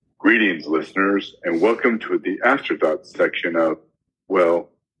Greetings, listeners, and welcome to the Afterthought section of, well,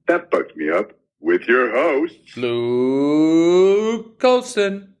 that fucked me up, with your hosts, Luke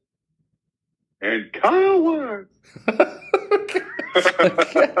Colson. And Kyle Watts.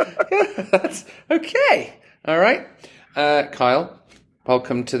 Okay. All right. Kyle,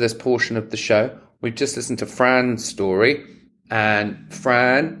 welcome to this portion of the show. We've just listened to Fran's story, and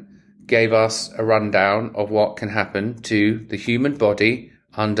Fran gave us a rundown of what can happen to the human body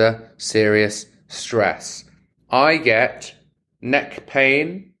under serious stress. I get neck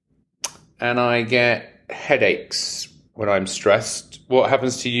pain and I get headaches when I'm stressed. What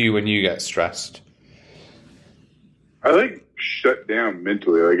happens to you when you get stressed? I shut down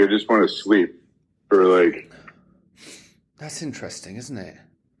mentally. I just want to sleep for That's interesting, isn't it?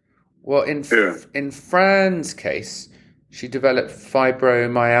 Well, in Fran's case, she developed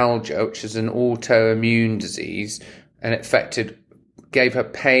fibromyalgia, which is an autoimmune disease, and it gave her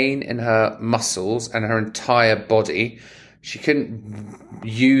pain in her muscles and her entire body. She couldn't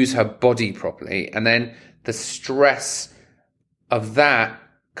use her body properly. And then the stress of that,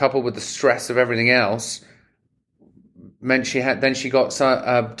 coupled with the stress of everything else, meant she got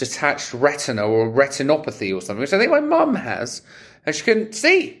a detached retina or a retinopathy or something, which I think my mum has, and she couldn't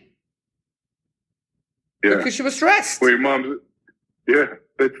see. Yeah. Because she was stressed. Well, your mom's... Yeah.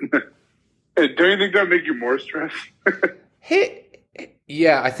 Don't you think that make you more stressed?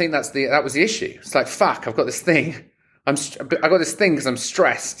 Yeah, I think that was the issue. It's like, fuck, I've got this thing. I got this thing because I'm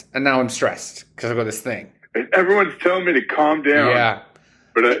stressed, and now I'm stressed because I've got this thing. And everyone's telling me to calm down. Yeah.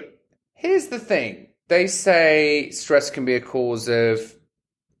 But here's the thing. They say stress can be a cause of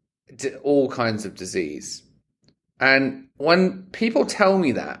all kinds of disease. And when people tell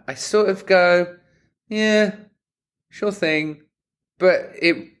me that, I sort of go, yeah, sure thing. But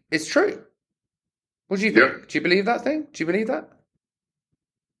it's true. What do you think? Yeah. Do you believe that thing? Do you believe that?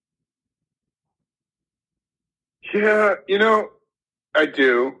 Yeah, I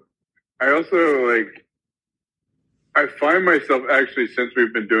do. I also, I find myself actually, since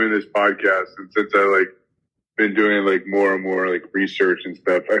we've been doing this podcast and since I, been doing, more and more, research and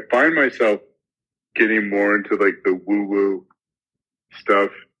stuff, I find myself getting more into, the woo-woo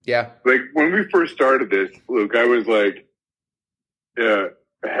stuff. Yeah. When we first started this, Luke, I was yeah,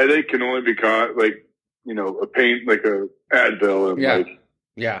 a headache can only be caused, a pain, a Advil. And,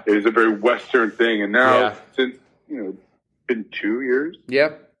 yeah. It is a very Western thing. And now, since, been 2 years.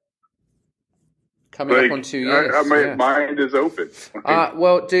 Yep. Coming up on 2 years. My mind is open.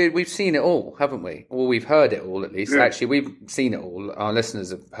 Well, dude, we've seen it all, haven't we? Well, we've heard it all, at least. Yeah. Actually, we've seen it all. Our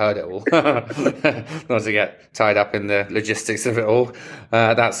listeners have heard it all. Not to get tied up in the logistics of it all.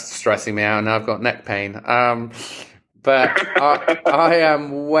 That's stressing me out, and I've got neck pain. But I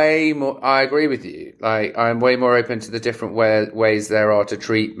am way more... I agree with you. I'm way more open to the different ways there are to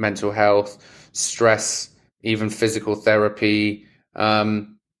treat mental health, stress, even physical therapy.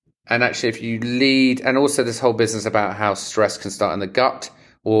 And actually, if you lead... And also this whole business about how stress can start in the gut,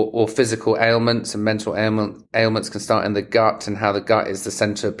 or physical ailments and mental ailments can start in the gut, and how the gut is the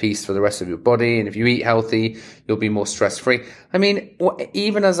centerpiece for the rest of your body. And if you eat healthy, you'll be more stress-free. I mean,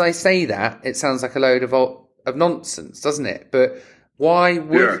 even as I say that, it sounds like a load of nonsense, doesn't it? But why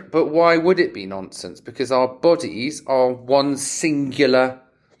would it be nonsense? Because our bodies are one singular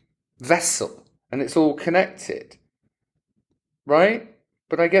vessel, and it's all connected, right?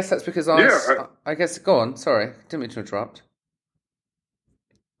 But I guess that's because I guess, go on, sorry, didn't mean to interrupt.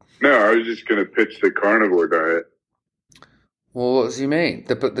 No, I was just going to pitch the carnivore diet. Well, what does he mean?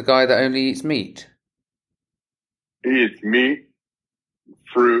 The guy that only eats meat? He eats meat,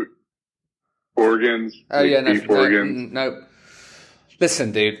 fruit, organs, beef organs. No.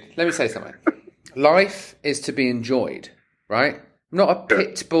 Listen, dude, let me say something. Life is to be enjoyed, right? I'm not a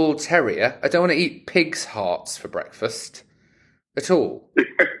pit bull terrier. I don't want to eat pig's hearts for breakfast. At all.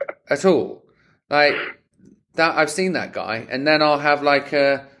 At all. That, I've seen that guy. And then I'll have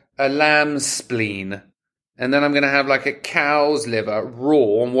a lamb's spleen. And then I'm going to have a cow's liver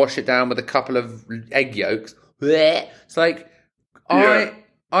raw and wash it down with a couple of egg yolks. It's I'm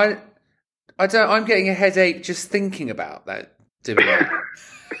getting a headache just thinking about that.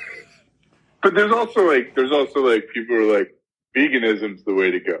 But there's also people who are veganism's the way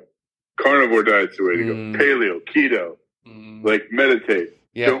to go. Carnivore diet's the way to go. Paleo, keto. Meditate.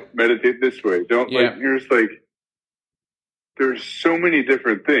 Yeah. Don't meditate this way. Don't you're just there's so many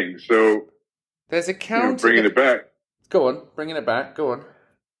different things. So there's a counter. Bringing it back. Go on, bringing it back. Go on.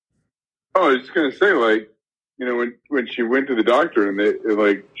 Oh, I was just gonna say, when she went to the doctor and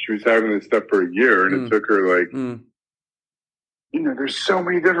she was having this stuff for a year, and it took her there's so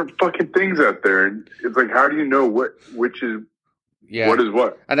many different fucking things out there, and it's how do you know which is Yeah. What is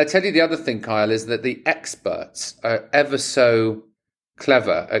what? And I tell you the other thing, Kyle, is that the experts are ever so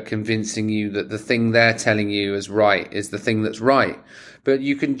clever at convincing you that the thing they're telling you is right is the thing that's right. But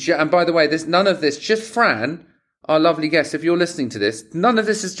you can, and by the way, there's none of this, just Fran, our lovely guest, if you're listening to this, none of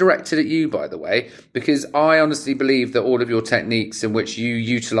this is directed at you, by the way, because I honestly believe that all of your techniques in which you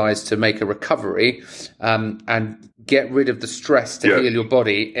utilize to make a recovery and get rid of the stress to heal your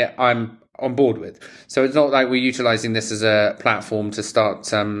body, I'm on board with. So it's not like we're utilizing this as a platform to start.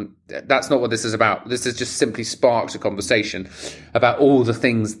 That's not what this is about. This has just simply sparked a conversation about all the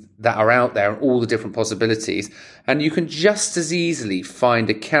things that are out there and all the different possibilities. And you can just as easily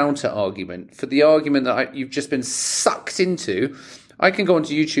find a counter argument for the argument that you've just been sucked into. I can go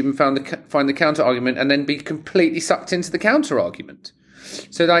onto YouTube and find the counter argument and then be completely sucked into the counter argument.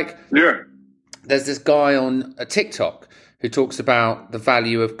 So there's this guy on TikTok who talks about the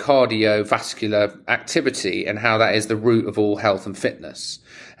value of cardiovascular activity and how that is the root of all health and fitness.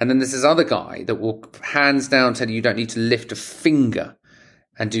 And then there's this other guy that will hands down tell you don't need to lift a finger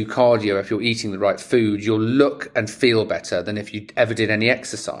and do cardio if you're eating the right food. You'll look and feel better than if you ever did any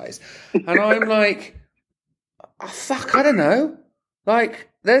exercise. And I'm like, oh, fuck, I don't know. Like,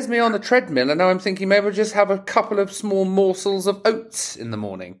 there's me on the treadmill and now I'm thinking maybe I'll just have a couple of small morsels of oats in the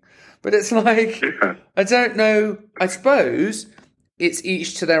morning. But it's like, I don't know. I suppose it's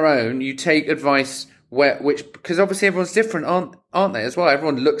each to their own. You take advice because obviously everyone's different, aren't they, as well?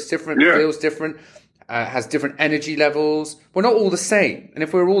 Everyone looks different, feels different, has different energy levels. We're not all the same. And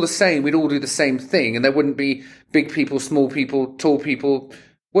if we were all the same, we'd all do the same thing. And there wouldn't be big people, small people, tall people,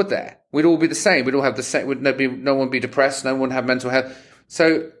 would there? We'd all be the same. We'd all have the same. No one be depressed. No one have mental health.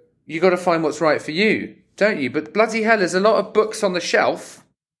 So you got to find what's right for you, don't you? But bloody hell, there's a lot of books on the shelf.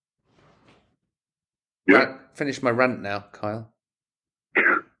 Yeah. Finish my rant now, Kyle.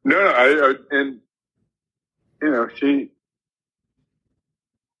 No, and you know, she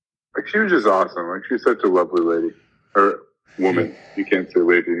was just awesome. Like, she's such a lovely lady or woman. You can't say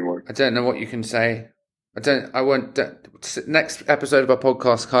lady anymore. I don't know what you can say. I won't. Next episode of our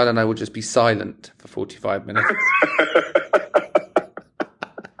podcast, Kyle and I will just be silent for 45 minutes.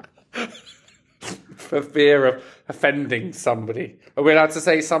 For fear of offending somebody. Are we allowed to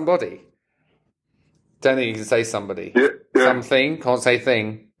say somebody? Don't think you can say somebody. Yeah. Something. Can't say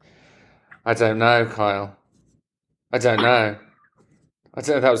thing. I don't know, Kyle. I don't know.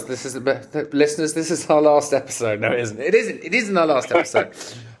 Listeners, this is our last episode. No, it isn't. It isn't. It isn't our last episode.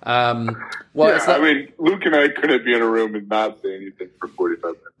 I mean, Luke and I couldn't be in a room and not say anything for 45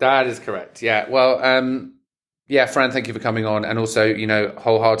 minutes. That is correct. Yeah. Well, Fran, thank you for coming on. And also, you know,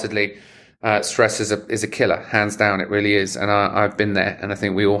 wholeheartedly, stress is a killer, hands down. It really is. And I've been there, and I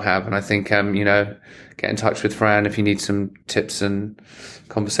think we all have. And I think, you know, get in touch with Fran if you need some tips and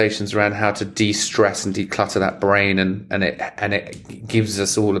conversations around how to de-stress and declutter that brain. And it gives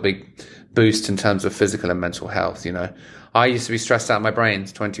us all a big boost in terms of physical and mental health. You know, I used to be stressed out of my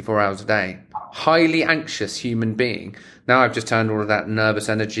brains 24 hours a day, highly anxious human being. Now I've just turned all of that nervous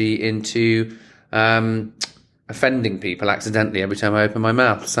energy into, offending people accidentally every time I open my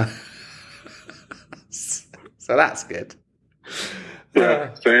mouth. So that's good.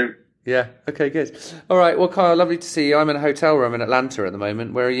 Yeah, same. Yeah, okay, good. All right, well, Kyle, lovely to see you. I'm in a hotel room in Atlanta at the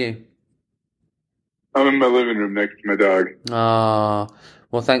moment. Where are you? I'm in my living room next to my dog.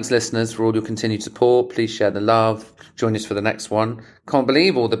 Well, thanks, listeners, for all your continued support. Please share the love. Join us for the next one. Can't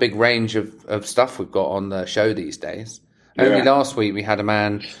believe all the big range of stuff we've got on the show these days. Yeah. Only last week we had a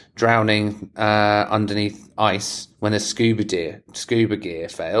man drowning underneath ice when his scuba gear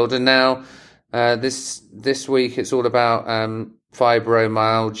failed, and now this week it's all about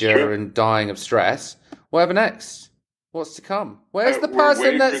fibromyalgia and dying of stress. Whatever next? What's to come? Where's the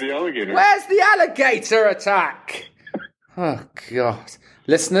person that's... Where's the alligator attack? Oh, God.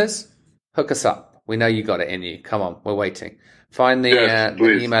 Listeners, hook us up. We know you got it in you. Come on, we're waiting. Find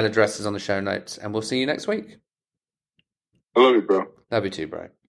the email addresses on the show notes, and we'll see you next week. I love you, bro. Love you too, bro.